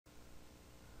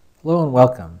Hello and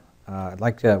welcome. I'd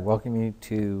like to welcome you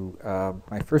to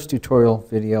my first tutorial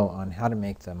video on how to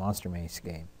make the Monster Maze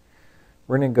game.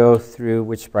 We're going to go through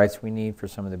which sprites we need for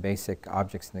some of the basic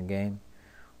objects in the game.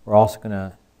 We're also going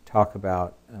to talk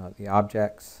about the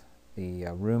objects, the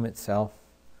room itself,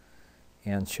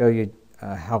 and show you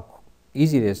how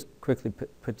easy it is to quickly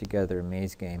put together a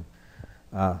maze game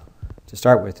to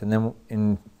start with. And then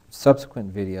in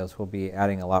subsequent videos, we'll be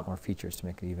adding a lot more features to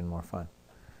make it even more fun.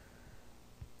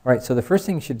 All right, so the first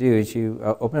thing you should do is you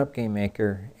open up Game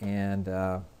Maker and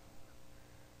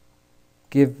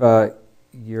give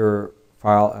your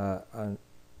file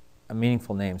a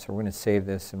meaningful name. So we're going to save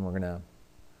this, and I'm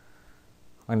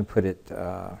going to put it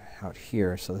out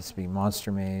here. So this will be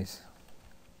Monster Maze.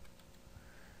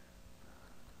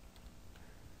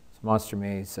 So Monster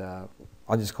Maze,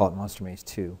 I'll just call it Monster Maze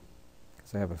 2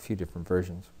 because I have a few different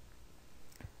versions.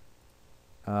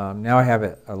 Now I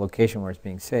have a location where it's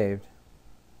being saved.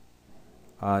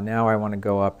 Now I want to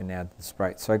go up and add the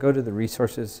sprite. So I go to the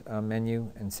Resources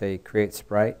menu and say Create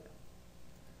Sprite.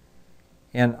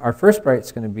 And our first sprite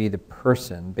is going to be the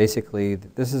person. Basically,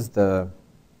 this is the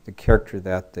character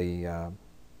that the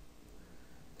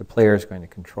player is going to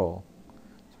control. So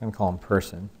I'm going to call him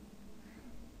Person.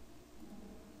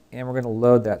 And we're going to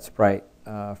load that sprite.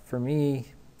 For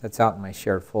me, that's out in my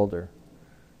shared folder.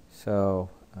 So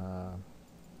I'm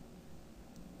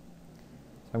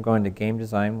going to Game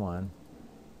Design 1.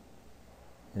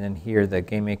 And then here, the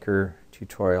Game Maker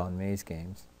tutorial on maze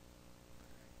games.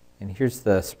 And here's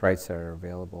the sprites that are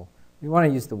available. We want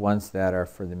to use the ones that are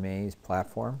for the maze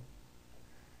platform.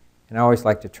 And I always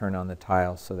like to turn on the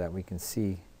tiles so that we can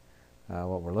see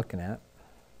what we're looking at.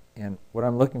 And what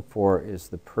I'm looking for is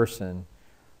the person,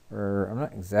 or I'm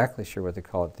not exactly sure what they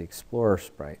call it, the Explorer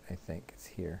sprite, I think it's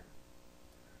here.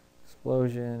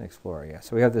 Explosion, Explorer, yeah.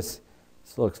 So we have this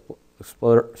little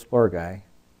Explorer guy.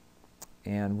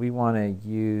 And we want to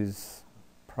use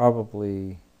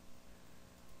probably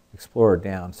Explorer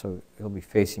down, so he'll be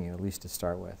facing you at least to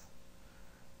start with.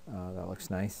 That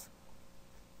looks nice.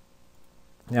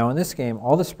 Now in this game,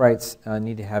 all the sprites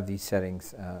need to have these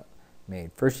settings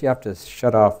made. First you have to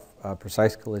shut off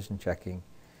precise collision checking,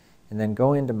 and then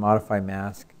go into Modify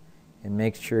Mask and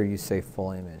make sure you say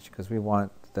Full Image, because we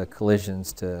want the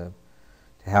collisions to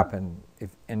happen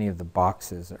if any of the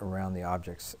boxes around the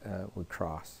objects would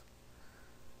cross.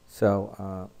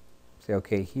 So say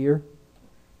OK here.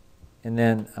 And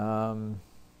then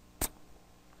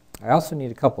I also need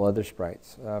a couple other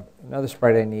sprites. Another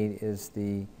sprite I need is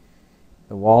the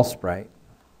wall sprite.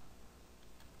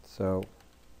 So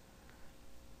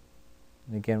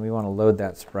and again, we want to load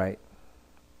that sprite.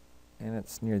 And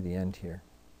it's near the end here.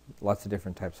 Lots of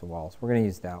different types of walls. We're going to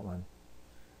use that one.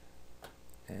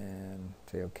 And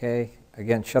say OK.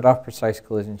 Again, shut off precise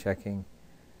collision checking.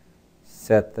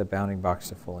 Set the bounding box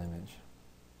to full image.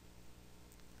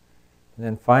 And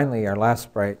then finally, our last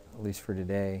sprite, at least for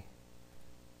today,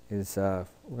 is we're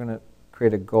going to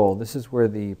create a goal. This is where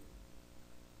the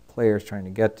player is trying to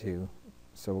get to.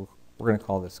 So we're going to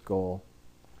call this goal.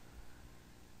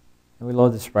 And we load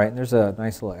the sprite, and there's a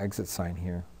nice little exit sign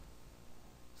here.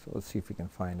 So let's see if we can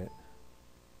find it.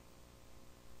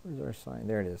 Where's our sign?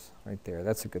 There it is, right there.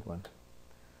 That's a good one.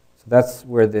 So that's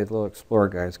where the little Explorer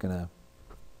guy is going to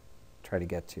try to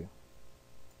get to.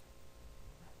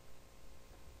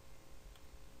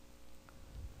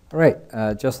 All right,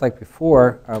 just like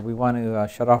before, we want to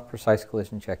shut off precise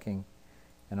collision checking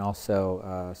and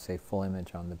also say full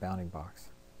image on the bounding box.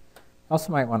 You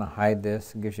also might want to hide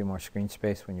this. It gives you more screen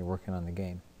space when you're working on the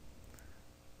game.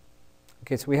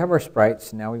 Okay, so we have our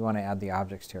sprites. Now we want to add the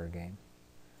objects to our game.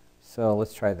 So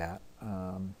let's try that.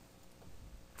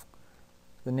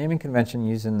 The naming convention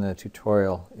used in the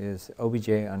tutorial is obj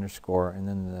underscore and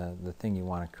then the thing you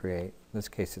want to create. In this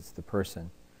case, it's the person.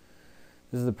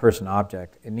 This is the person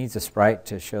object. It needs a sprite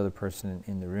to show the person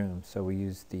in the room, so we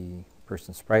use the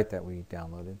person sprite that we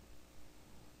downloaded.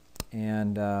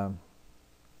 And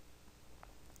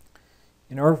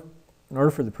in order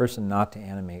for the person not to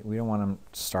animate, we don't want him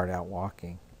to start out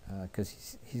walking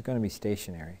because he's going to be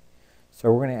stationary.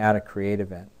 So we're going to add a create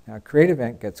event. Now, a create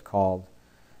event gets called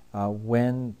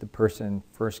when the person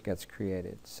first gets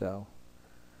created. So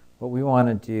what we want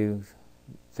to do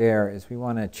there is we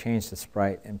want to change the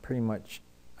sprite and pretty much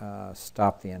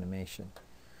stop the animation.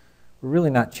 We're really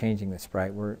not changing the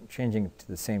sprite. We're changing it to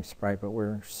the same sprite, but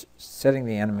we're setting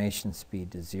the animation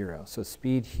speed to 0. So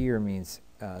speed here means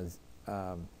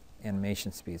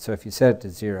animation speed. So if you set it to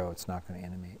 0, it's not going to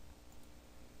animate.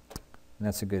 And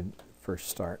that's a good first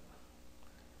start.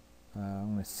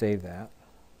 I'm going to save that.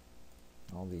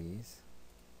 All these.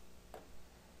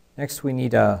 Next we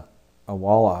need a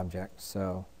wall object.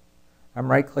 So I'm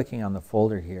right-clicking on the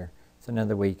folder here. It's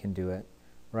another way you can do it.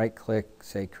 Right-click,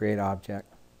 say Create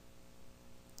Object.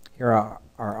 Here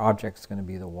our object is going to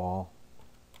be the wall.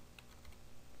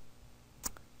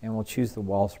 And we'll choose the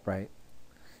wall sprite.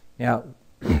 Now,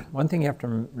 one thing you have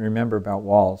to remember about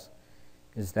walls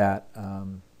is that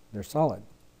they're solid.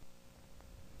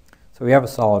 So we have a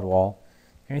solid wall.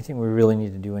 Anything we really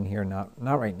need to do in here, not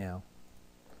right now.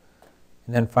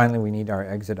 And then finally we need our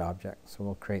exit object, so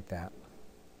we'll create that.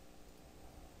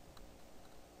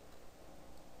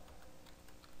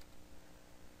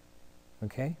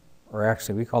 Okay? Or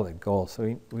actually we call it goal,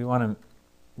 so we want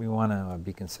to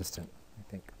be consistent,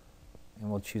 I think. And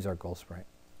we'll choose our goal sprite.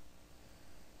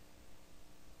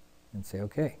 And say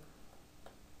OK.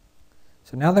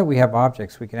 So now that we have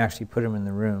objects, we can actually put them in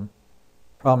the room.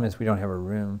 Problem is we don't have a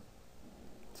room,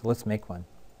 so let's make one.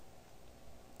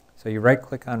 So you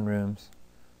right-click on Rooms,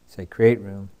 say Create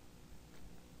Room,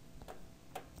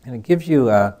 and it gives you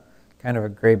kind of a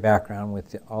gray background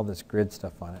with all this grid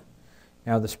stuff on it.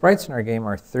 Now the sprites in our game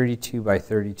are 32 by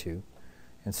 32,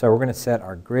 and so we're going to set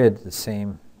our grid the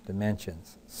same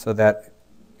dimensions so that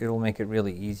it'll make it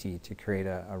really easy to create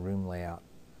a room layout.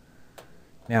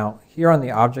 Now here on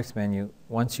the Objects menu,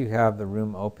 once you have the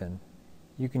room open,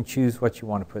 you can choose what you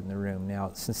want to put in the room.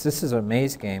 Now since this is a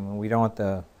maze game and we don't want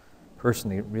the person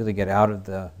to really get out of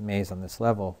the maze on this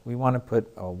level, we want to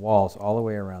put walls all the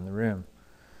way around the room.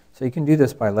 So you can do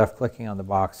this by left-clicking on the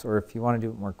box, or if you want to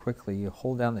do it more quickly, you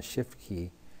hold down the Shift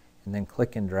key and then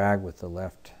click and drag with the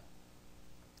left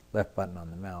button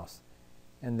on the mouse.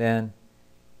 And then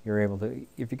you're able to,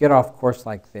 if you get off course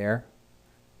like there,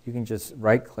 you can just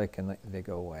right-click and they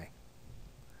go away.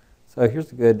 So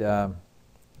here's a good at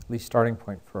least starting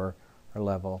point for our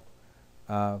level.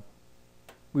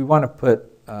 We want to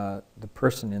put the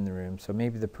person in the room, so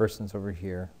maybe the person's over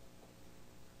here.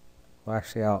 Well,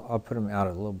 actually, I'll put them out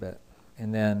a little bit,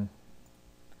 and then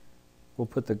we'll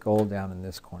put the goal down in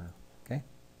this corner. Okay.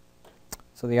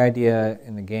 So the idea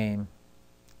in the game,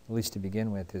 at least to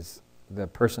begin with, is the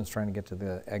person's trying to get to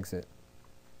the exit.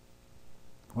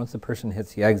 Once the person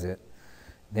hits the exit,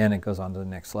 then it goes on to the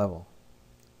next level.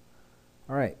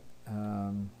 All right.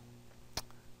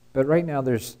 But right now,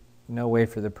 there's no way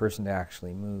for the person to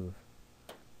actually move.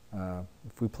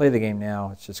 If we play the game now,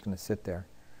 it's just going to sit there.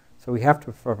 So we have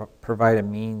to provide a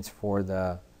means for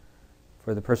the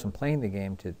person playing the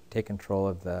game to take control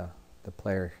of the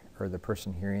player or the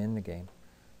person here in the game.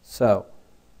 So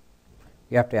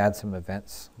we have to add some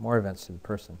events, more events to the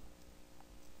person.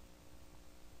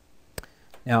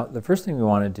 Now the first thing we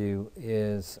want to do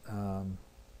is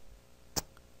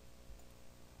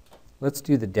let's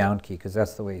do the down key because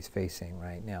that's the way he's facing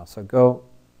right now. So go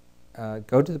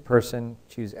to the person,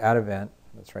 choose Add Event,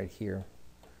 that's right here,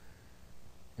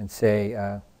 and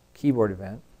say Keyboard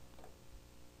Event,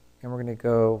 and we're going to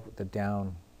go the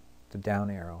down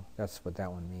arrow. That's what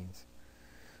that one means.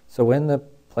 So when the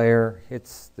player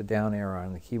hits the down arrow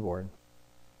on the keyboard,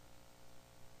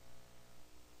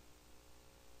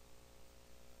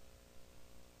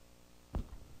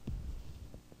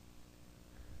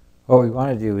 what we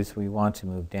want to do is we want to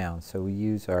move down. So we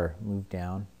use our move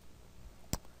down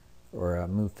or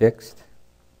move fixed,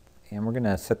 and we're going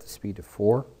to set the speed to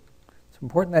 4. It's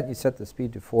important that you set the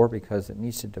speed to 4 because it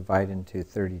needs to divide into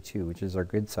 32, which is our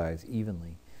grid size,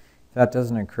 evenly. If that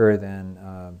doesn't occur,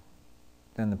 then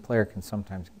the player can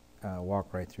sometimes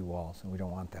walk right through walls, and we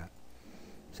don't want that.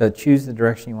 So choose the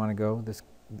direction you want to go.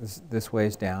 This way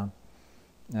is down.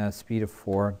 Speed of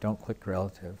 4. Don't click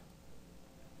relative.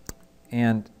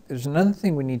 And there's another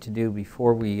thing we need to do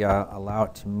before we allow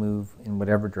it to move in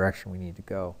whatever direction we need to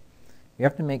go. We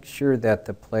have to make sure that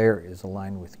the player is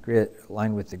aligned with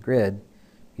the grid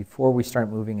before we start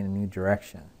moving in a new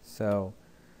direction. So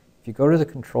if you go to the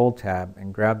Control tab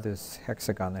and grab this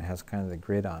hexagon that has kind of the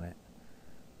grid on it,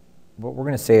 what we're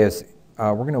going to say is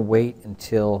we're going to wait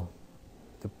until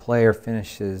the player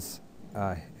finishes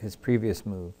his previous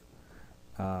move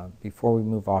before we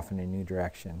move off in a new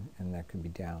direction, and that could be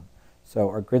down. So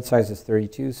our grid size is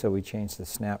 32, so we change the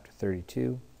snap to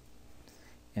 32.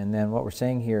 And then what we're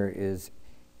saying here is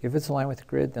if it's aligned with the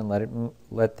grid, then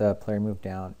let the player move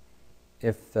down.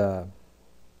 If the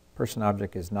person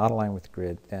object is not aligned with the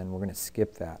grid, then we're going to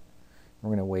skip that. We're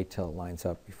going to wait till it lines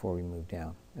up before we move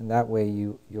down. And that way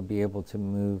you'll be able to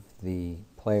move the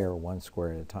player one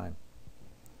square at a time.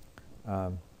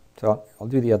 So I'll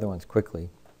do the other ones quickly.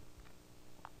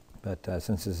 But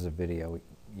since this is a video,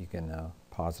 you can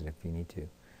pause it if you need to.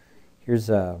 Here's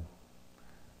the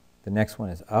next one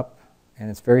is up, and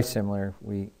it's very similar.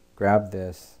 We grab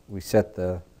this, we set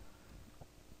the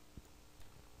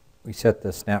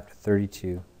snap to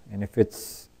 32, and if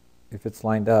it's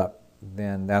lined up,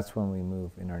 then that's when we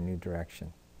move in our new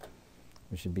direction.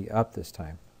 We should be up this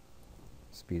time,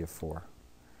 speed of 4.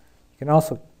 You can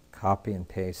also copy and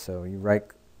paste, so you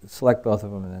select both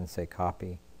of them and then say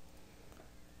copy.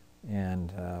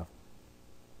 And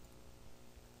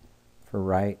for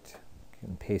right, you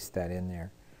can paste that in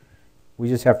there. We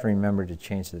just have to remember to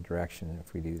change the direction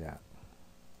if we do that.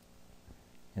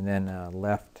 And then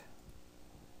left.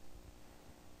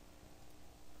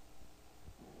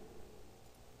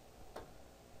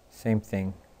 Same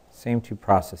thing, same two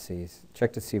processes.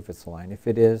 Check to see if it's aligned. If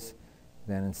it is,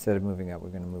 then instead of moving up, we're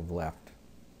going to move left.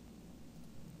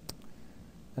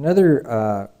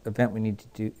 Another event we need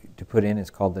to put in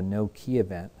is called the no key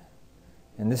event.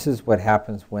 And this is what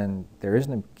happens when there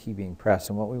isn't a key being pressed.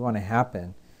 And what we want to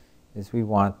happen is we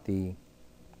want the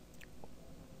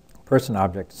person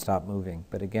object to stop moving.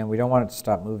 But again, we don't want it to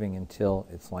stop moving until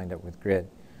it's lined up with grid.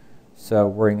 So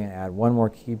we're going to add one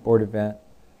more keyboard event.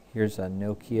 Here's a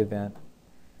no key event.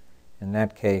 In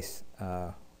that case,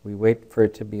 we wait for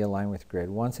it to be aligned with grid.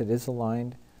 Once it is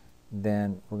aligned,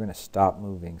 then we're going to stop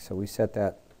moving. So we set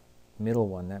that middle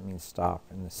one, that means stop,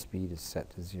 and the speed is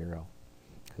set to 0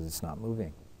 because it's not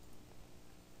moving.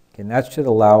 Okay, and that should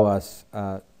allow us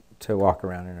to walk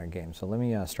around in our game. So let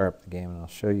me start up the game and I'll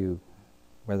show you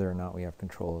whether or not we have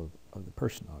control of the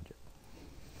person object.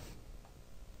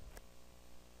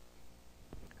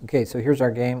 Okay, so here's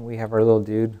our game. We have our little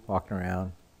dude walking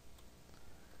around.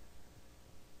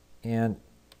 And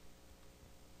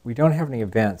we don't have any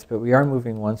events, but we are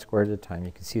moving one square at a time.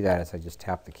 You can see that as I just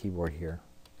tap the keyboard here.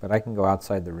 But I can go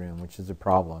outside the room, which is a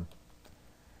problem.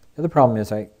 The other problem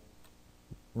is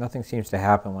nothing seems to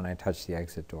happen when I touch the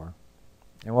exit door.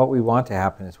 And what we want to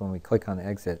happen is when we click on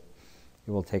exit,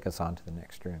 it will take us on to the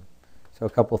next room. So a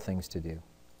couple things to do.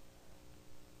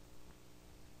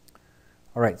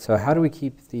 All right, so how do we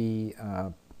keep the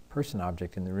person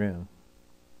object in the room?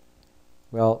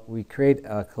 Well, we create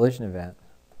a collision event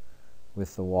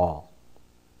with the wall.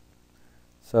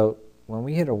 So when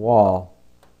we hit a wall,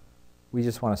 we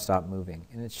just want to stop moving.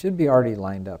 And it should be already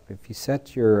lined up. If you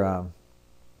set your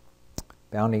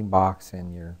bounding box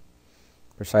and your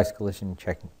precise collision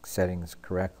check settings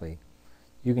correctly,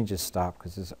 you can just stop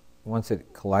because once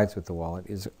it collides with the wall, it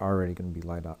is already going to be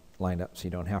lined up, so you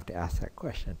don't have to ask that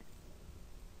question.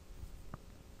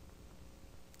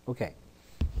 Okay.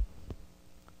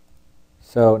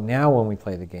 So now when we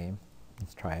play the game,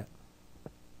 let's try it.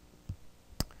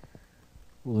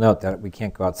 We'll note that we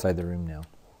can't go outside the room now.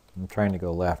 I'm trying to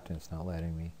go left and it's not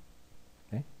letting me.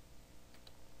 Okay.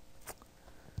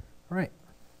 All right.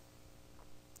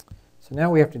 So now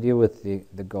we have to deal with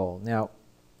the goal. Now,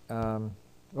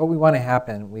 what we want to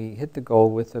happen, we hit the goal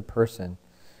with the person.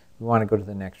 We want to go to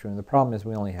the next room. The problem is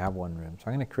we only have one room. So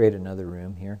I'm going to create another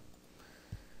room here.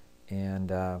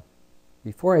 And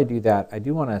before I do that, I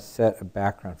do want to set a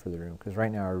background for the room because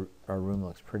right now our room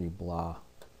looks pretty blah.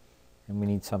 And we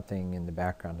need something in the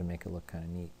background to make it look kind of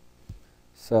neat.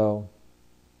 So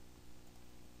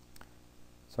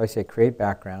I say create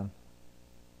background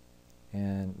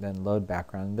and then load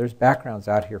background. There's backgrounds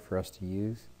out here for us to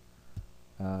use.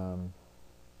 I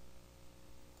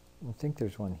think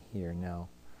there's one here. No.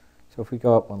 So if we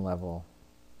go up one level,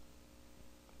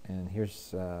 and here's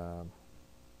trying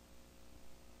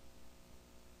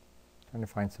to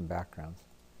find some backgrounds.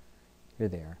 Here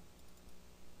they are.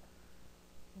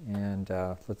 And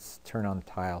let's turn on the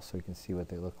tile so we can see what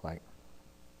they look like.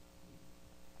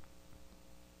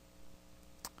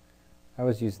 I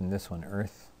was using this one,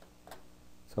 Earth.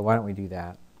 So why don't we do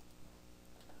that?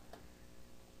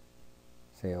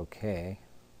 Say OK.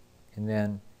 And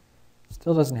then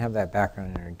still doesn't have that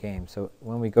background in our game. So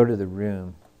when we go to the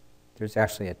room, there's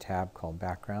actually a tab called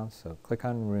Backgrounds. So click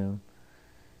on Room,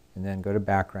 and then go to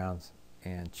Backgrounds,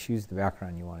 and choose the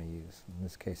background you want to use. In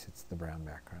this case, it's the brown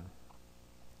background.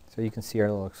 So you can see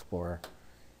our little Explorer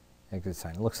exit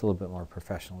sign. It looks a little bit more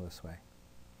professional this way.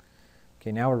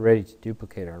 Okay, now we're ready to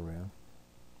duplicate our room.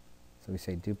 So we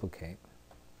say Duplicate.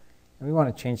 And we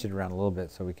want to change it around a little bit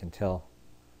so we can tell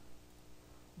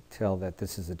that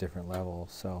this is a different level.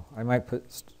 So I might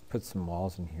put some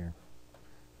walls in here.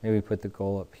 Maybe put the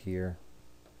goal up here.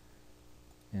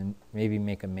 And maybe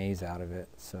make a maze out of it.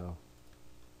 So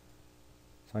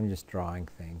I'm just drawing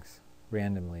things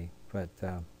randomly. But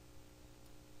you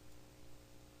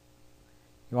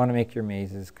want to make your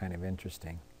mazes kind of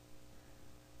interesting.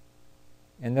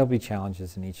 And there'll be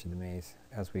challenges in each of the mazes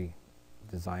as we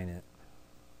design it.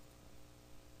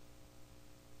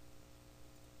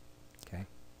 Okay.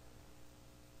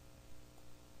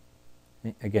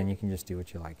 Again, you can just do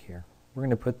what you like here. We're going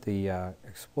to put the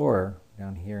Explorer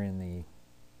down here in the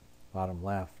bottom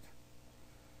left.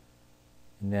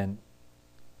 And then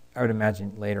I would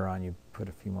imagine later on you put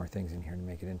a few more things in here to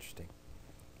make it interesting.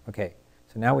 Okay,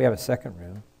 so now we have a second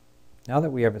room. Now that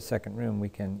we have a second room, we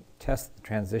can test the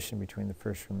transition between the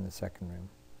first room and the second room.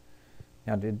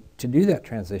 Now to do that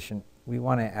transition, we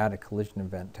want to add a collision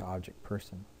event to object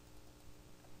person.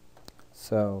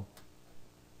 So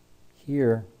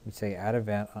here we say add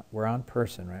event, we're on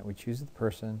person, right? We choose the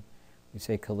person, we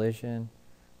say collision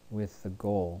with the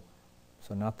goal.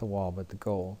 So not the wall, but the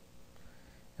goal.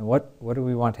 And what do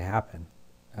we want to happen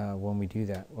when we do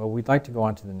that? Well, we'd like to go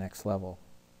on to the next level.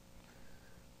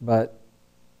 But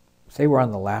say we're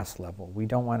on the last level. We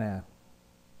don't want to,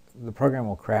 the program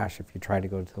will crash if you try to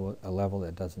go to a level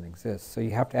that doesn't exist. So you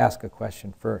have to ask a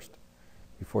question first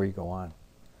before you go on.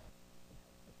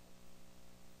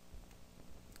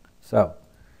 So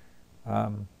I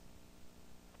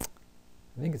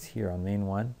think it's here on main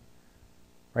one.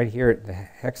 Right here, the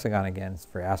hexagon again is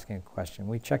for asking a question.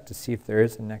 We check to see if there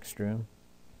is a next room.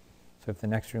 So if the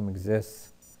next room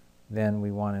exists, then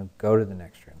we want to go to the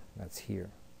next room. That's here.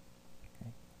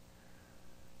 Okay.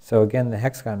 So again, the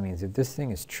hexagon means if this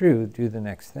thing is true, do the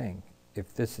next thing.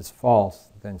 If this is false,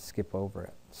 then skip over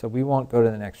it. So we won't go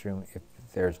to the next room if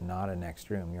there's not a next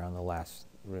room. You're on the last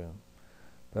room.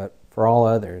 But for all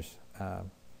others,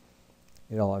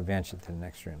 it'll advance you to the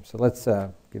next room. So let's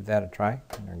give that a try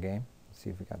in our game. See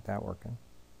if we got that working.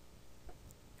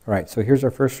 All right, so here's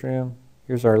our first room.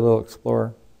 Here's our little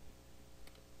explorer.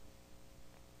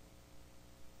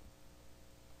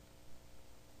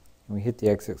 And we hit the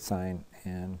exit sign,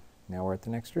 and now we're at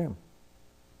the next room.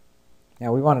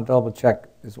 Now we want to double check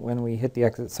is when we hit the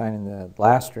exit sign in the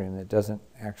last room, it doesn't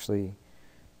actually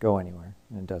go anywhere,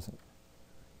 and it doesn't.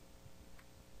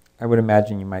 I would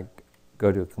imagine you might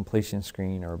go to a completion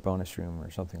screen or a bonus room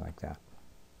or something like that.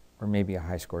 Or maybe a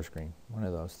high score screen, one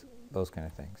of those kind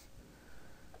of things.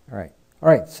 All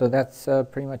right, so that's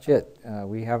pretty much it.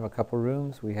 We have a couple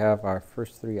rooms. We have our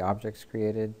first 3 objects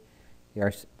created.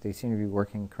 They seem to be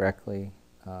working correctly.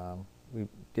 We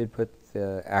did put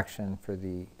the action for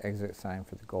the exit sign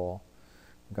for the goal.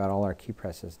 We've got all our key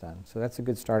presses done. So that's a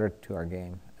good starter to our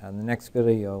game. In the next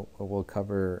video, we'll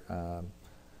cover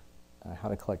how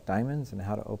to collect diamonds and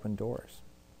how to open doors.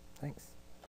 Thanks.